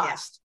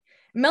lost.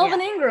 Yeah.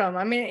 Melvin Ingram,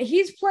 I mean,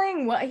 he's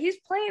playing well. He's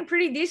playing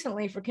pretty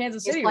decently for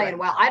Kansas City. He's playing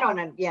well. I don't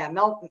know. Yeah,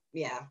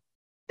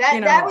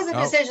 That was a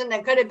decision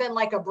that could have been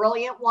like a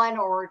brilliant one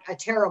or a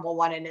terrible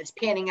one, and it's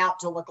panning out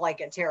to look like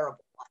a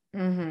terrible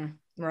one.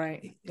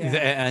 Right. Yeah.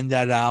 And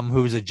that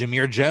who was a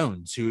Jameer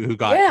Jones who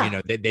got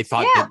they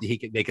thought that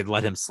they could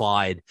let him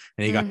slide,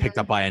 and he got picked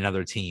up by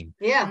another team.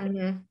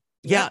 Yeah.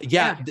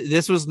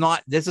 This is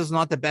not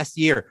the best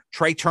year.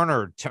 Trey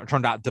Turner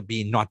turned out to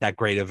be not that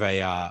great of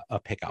a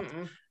pickup.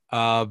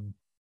 They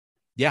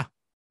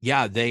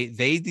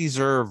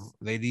deserve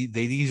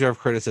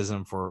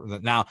criticism for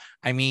that. Now,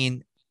 I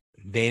mean,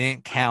 they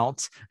didn't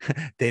count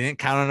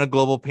on a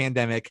global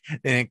pandemic.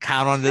 They didn't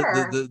count on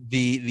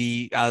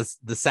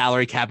the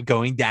salary cap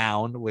going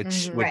down,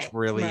 which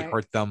really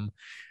hurt them.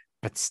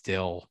 But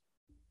still,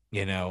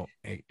 you have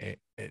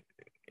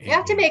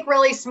to make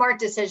really smart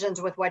decisions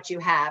with what you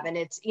have. And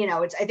it's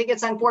I think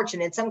it's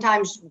unfortunate.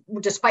 Sometimes,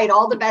 despite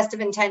all the best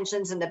of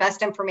intentions and the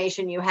best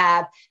information you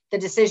have, the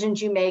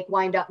decisions you make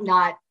wind up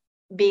not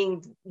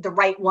being the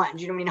right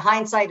ones. You know what I mean?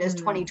 Hindsight is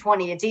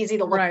 2020. It's easy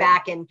to look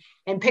back and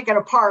pick it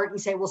apart and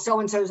say, well,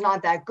 so-and-so is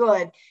not that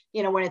good,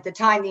 when at the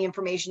time the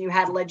information you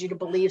had led you to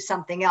believe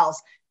something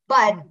else.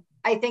 But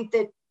I think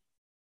that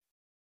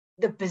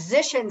the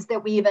positions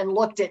that we even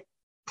looked at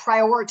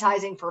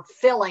prioritizing for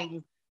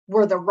filling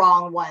were the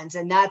wrong ones.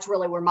 And that's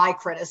really where my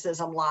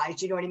criticism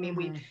lies. You know what I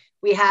mean?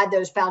 We had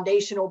those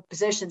foundational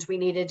positions we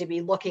needed to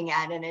be looking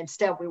at, and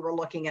instead we were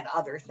looking at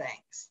other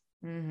things.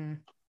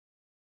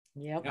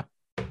 Yep.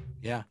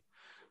 Yeah.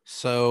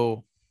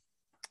 So,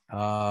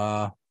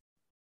 okay.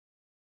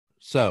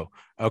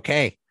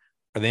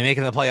 Are they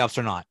making the playoffs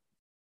or not?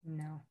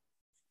 No.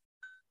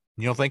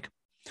 You don't think?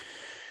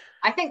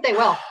 I think they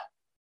will.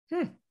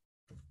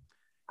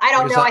 I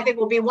don't know. I think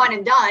we'll be one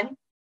and done.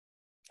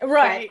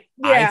 Right.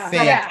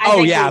 Yeah.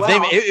 I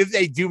think if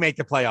they do make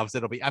the playoffs,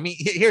 it'll be. I mean,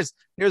 here's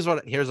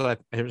what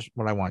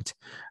I want.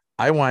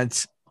 I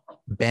want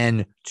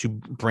Ben to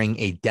bring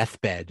a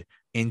deathbed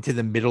into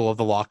the middle of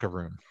the locker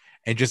room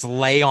and just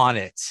lay on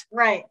it.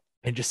 Right.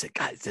 And just say,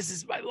 guys, this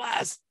is my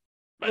last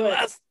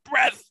breath,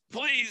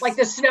 please. Like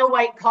the Snow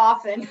White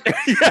coffin.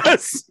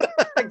 Yes.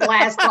 The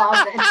glass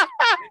coffin.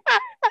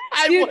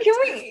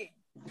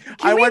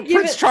 I want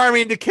Prince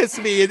Charming to kiss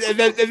me, and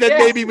then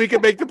maybe we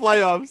can make the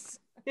playoffs.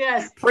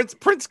 Yes.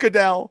 Prince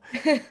Goodell.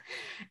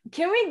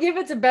 Can we give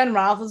it to Ben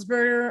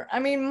Roethlisberger? I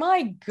mean,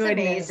 my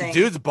goodness.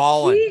 Dude's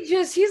balling.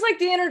 He's like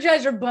the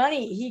Energizer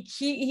Bunny.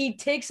 He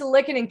takes a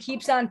licking and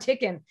keeps on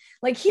ticking.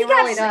 Like he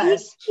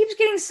keeps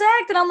getting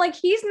sacked, and I'm like,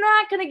 he's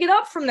not going to get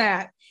up from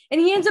that.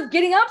 And he ends up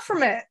getting up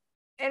from it.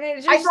 And it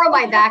just, I throw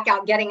my back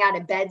out getting out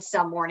of bed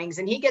some mornings,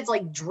 and he gets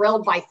like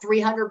drilled by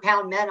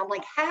 300-pound men. I'm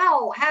like,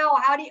 how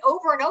do you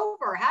over and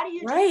over? How do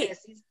you do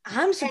this?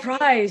 I'm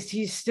surprised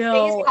he's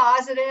still stays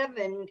positive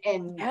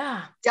and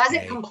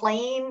doesn't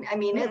complain. I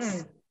mean,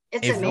 it's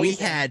if amazing. We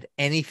had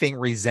anything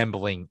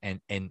resembling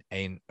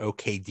an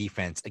okay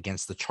defense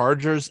against the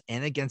Chargers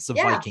and against the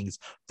Vikings,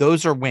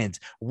 those are wins.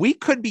 We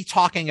could be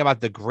talking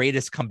about the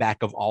greatest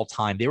comeback of all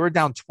time. They were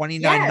down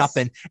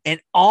 29-0 and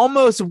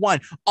almost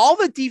won. All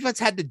the defense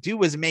had to do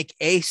was make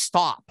a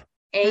stop.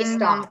 A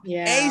stop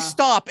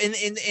in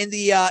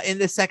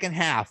the second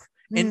half.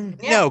 And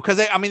because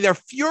they're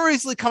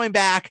furiously coming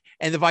back,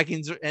 and the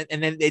Vikings,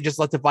 and then they just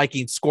let the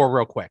Vikings score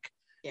real quick.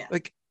 Yeah,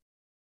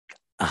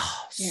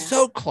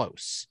 so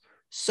close.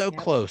 So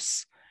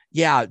close.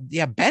 Yeah.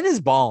 Ben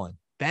is balling.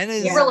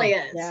 He really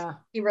is. Yeah.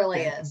 He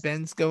really is.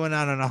 Ben's going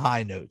out on a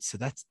high note. So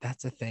that's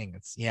a thing.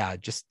 It's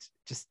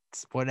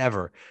just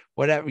whatever.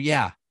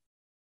 Yeah.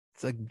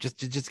 It's like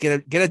just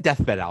get a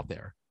deathbed out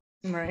there.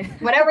 Right.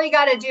 Whatever you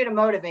got to do to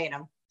motivate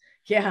him.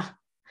 Yeah.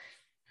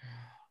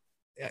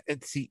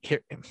 See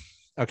here.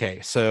 Okay.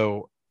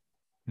 So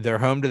they're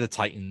home to the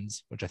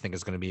Titans, which I think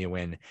is going to be a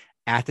win.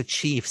 At the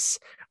Chiefs,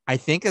 I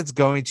think it's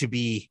going to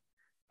be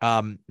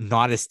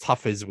not as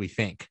tough as we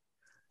think.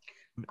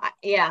 I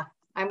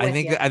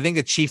think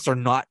the Chiefs are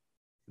not.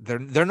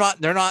 They're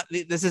not.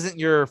 This isn't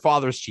your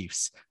father's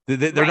Chiefs.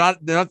 They're not.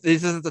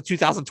 This isn't the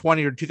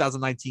 2020 or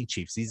 2019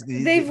 Chiefs.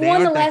 They've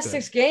won the last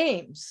 6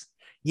 games.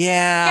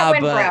 Yeah,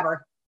 can't win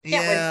forever.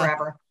 Can't win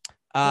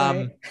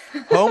forever.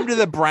 Home to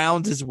the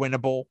Browns is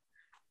winnable.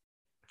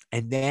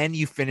 And then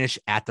you finish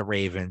at the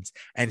Ravens.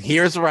 And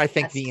here's where I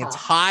think the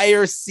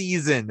entire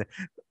season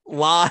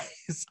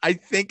lies. I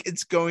think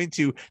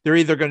they're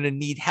either going to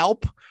need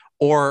help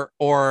or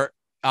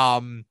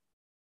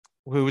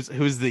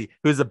who's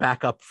the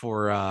backup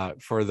for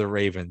the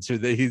Ravens?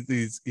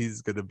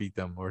 He's gonna beat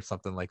them or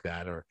something like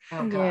that, or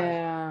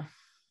yeah.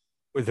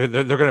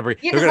 They're gonna bring.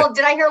 Yeah, because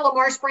did I hear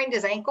Lamar sprained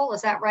his ankle?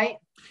 Is that right?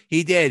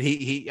 He did.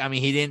 I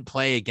mean, he didn't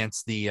play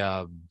against the.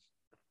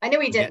 I knew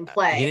he didn't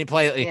play. He didn't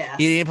play. Yeah.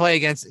 He didn't play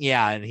against.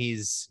 Yeah, and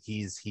he's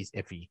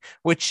iffy.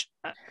 Which,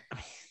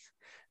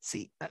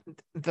 see,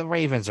 the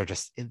Ravens are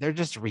they're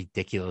just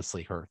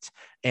ridiculously hurt.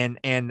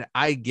 And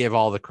I give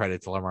all the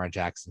credit to Lamar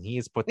Jackson. He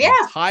has put the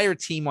entire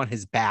team on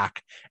his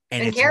back,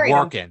 and it's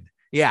working.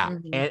 Yeah,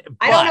 mm-hmm.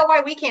 I don't know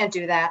why we can't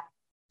do that.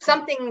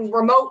 Something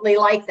remotely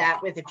like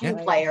that with a few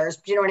players.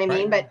 Do you know what I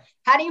mean? Right. But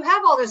how do you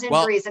have all those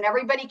injuries and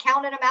everybody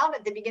counted them out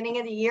at the beginning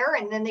of the year,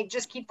 and then they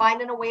just keep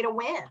finding a way to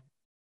win?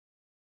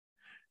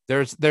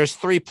 There's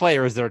 3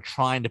 players that are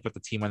trying to put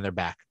the team on their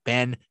back: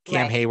 Ben,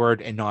 Cam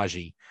Hayward, and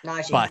Najee.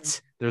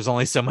 But there's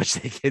only so much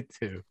they can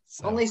do.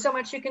 So. Only so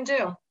much you can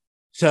do.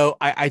 So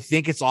I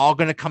think it's all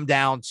going to come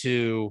down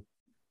to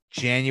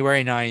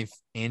January 9th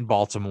in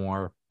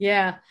Baltimore.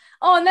 Yeah.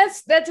 Oh, and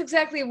that's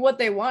exactly what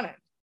they wanted.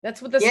 That's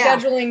what the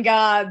scheduling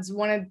gods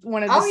wanted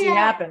to see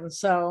happen.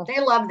 So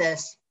they love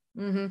this.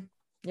 Mm-hmm.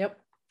 Yep.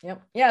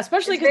 Yeah,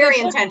 especially because very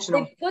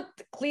intentional. They put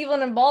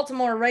Cleveland and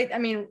Baltimore right. I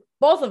mean,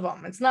 both of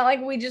them. It's not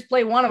like we just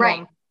play one of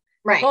them.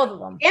 Right. Both of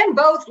them. And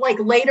both like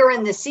later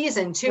in the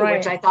season too,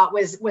 which I thought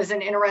was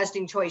an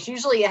interesting choice.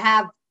 Usually you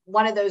have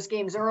one of those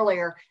games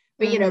earlier,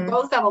 but you know,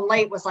 both of them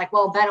late was like,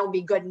 well, Ben will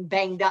be good and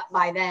banged up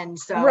by then.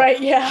 So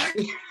yeah.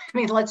 I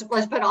mean, let's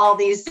put all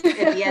these at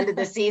the end of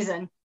the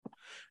season.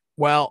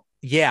 Well,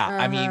 yeah,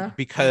 I mean,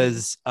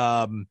 because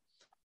the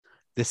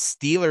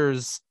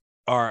Steelers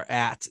are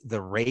at the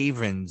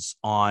Ravens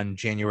on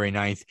January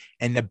 9th,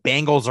 and the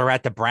Bengals are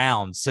at the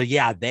Browns. So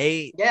yeah,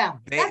 they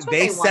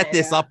set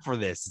this up for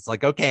this. It's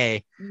like,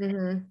 okay,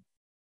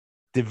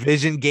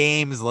 division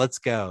games, let's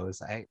go.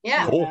 It's like,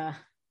 cool.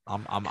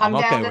 I'm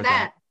okay with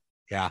that.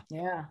 Yeah.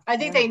 I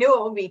think they knew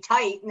it would be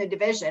tight in the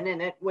division,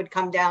 and it would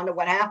come down to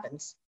what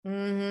happens.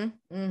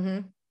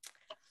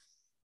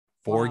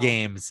 4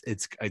 games.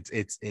 It's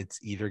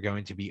either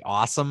going to be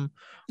awesome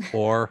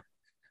or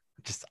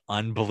just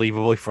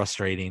unbelievably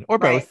frustrating, or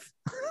both.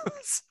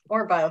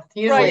 Or both.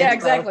 Usually yeah,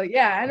 exactly. Both.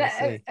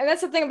 Yeah, and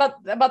that's the thing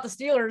about the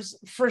Steelers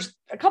for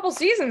a couple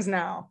seasons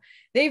now.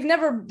 They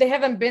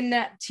haven't been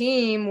that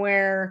team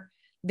where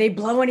they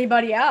blow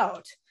anybody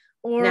out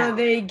or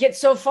they get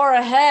so far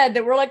ahead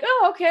that we're like,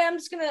 oh, okay, I'm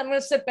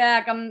gonna sit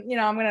back. I'm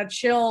gonna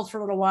chill for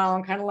a little while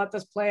and kind of let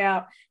this play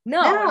out.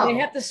 No, they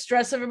have to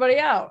stress everybody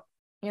out.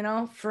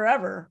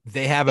 Forever.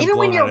 They haven't. Even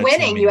when you're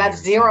winning, you have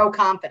zero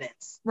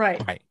confidence.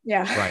 Right.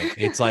 Yeah. Right.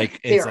 It's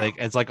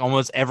like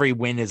almost every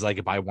win is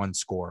like by 1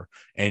 score,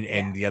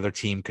 and the other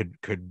team could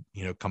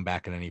come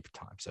back at any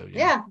time. So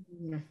yeah,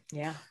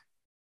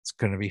 it's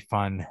gonna be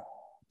fun.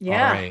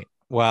 Yeah. All right.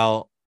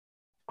 Well,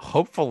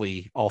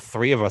 hopefully, all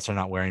 3 of us are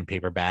not wearing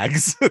paper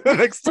bags the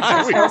next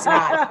time we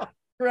not.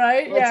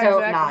 Right. Let's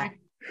hope not.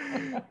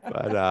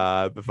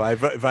 But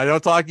if I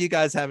don't talk to you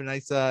guys, have a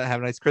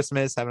nice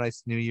Christmas, have a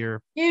nice New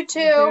Year. You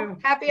too.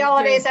 Happy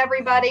holidays,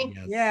 everybody.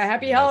 Yes. Yeah,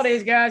 happy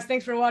holidays, guys.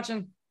 Thanks for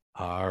watching.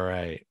 All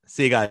right,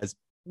 see you guys.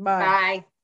 Bye. Bye.